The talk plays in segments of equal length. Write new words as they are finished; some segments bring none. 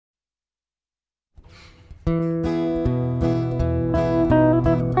In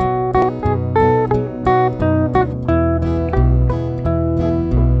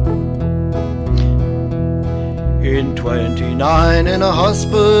 29 in a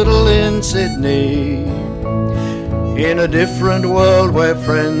hospital in Sydney, in a different world where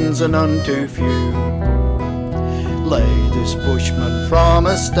friends are none too few, lay this bushman from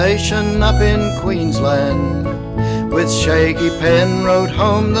a station up in Queensland. With shaky pen wrote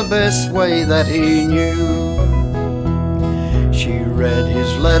home the best way that he knew. She read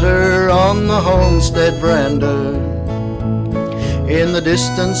his letter on the homestead veranda. In the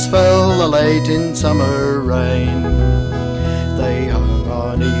distance fell the late in summer rain. They hung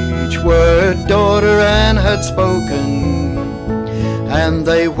on each word daughter Anne had spoken, and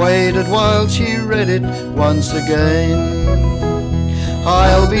they waited while she read it once again.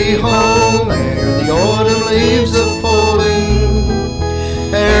 I'll be home ere the autumn leaves are falling,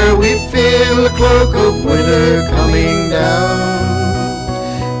 ere we feel the cloak of winter coming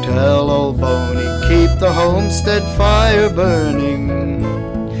down. Tell old Boney keep the homestead fire burning.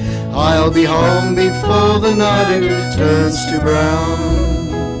 I'll be home before the Nardoo turns to brown.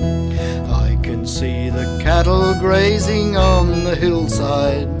 I can see the cattle grazing on the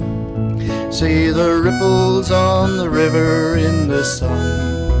hillside, see the ripples on the river in the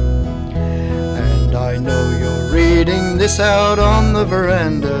sun. And I know you're reading this out on the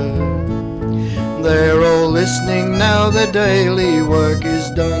veranda. They're all listening now, their daily work is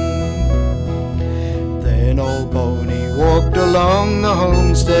done. Then old Boney walked along the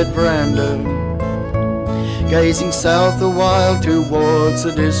homestead veranda, gazing south a while towards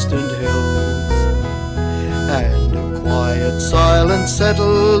the distant hills. And a quiet silence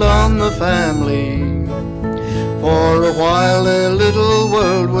settled on the family. For a while their little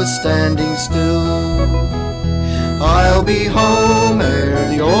world was standing still. I'll be home ere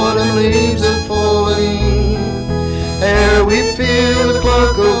the autumn leaves are falling, ere we feel the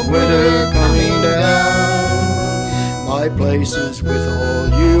cloak of winter coming down. My place is with all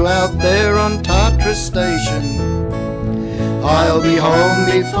you out there on Tartra Station. I'll be home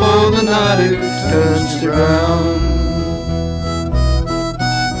before the Nardoo turns to brown.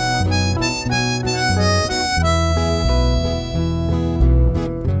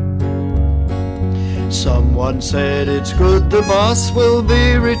 Someone said it's good the boss will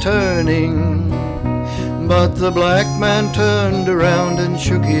be returning, but the black man turned around and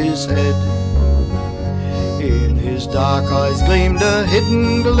shook his head. In his dark eyes gleamed a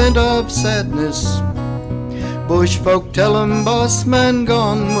hidden glint of sadness. Bush folk tell him boss man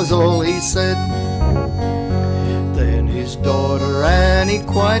gone was all he said. Then his daughter Annie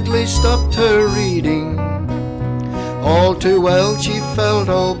quietly stopped her reading. All too well she felt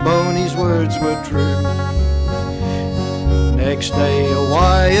old Boney's words were true. Next day a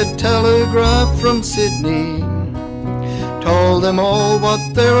wire telegraph from Sydney told them all what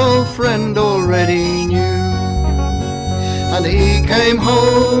their old friend already knew. And he came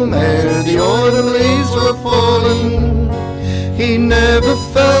home ere the autumn leaves were falling. He never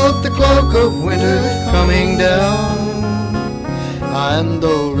felt the cloak of winter coming down. And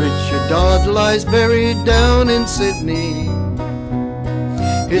though Richard Dodd lies buried down in Sydney,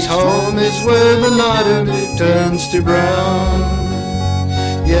 his home is where the Nardoo turns to brown.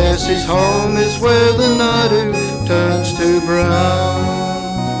 Yes, his home is where the Nardoo turns to brown.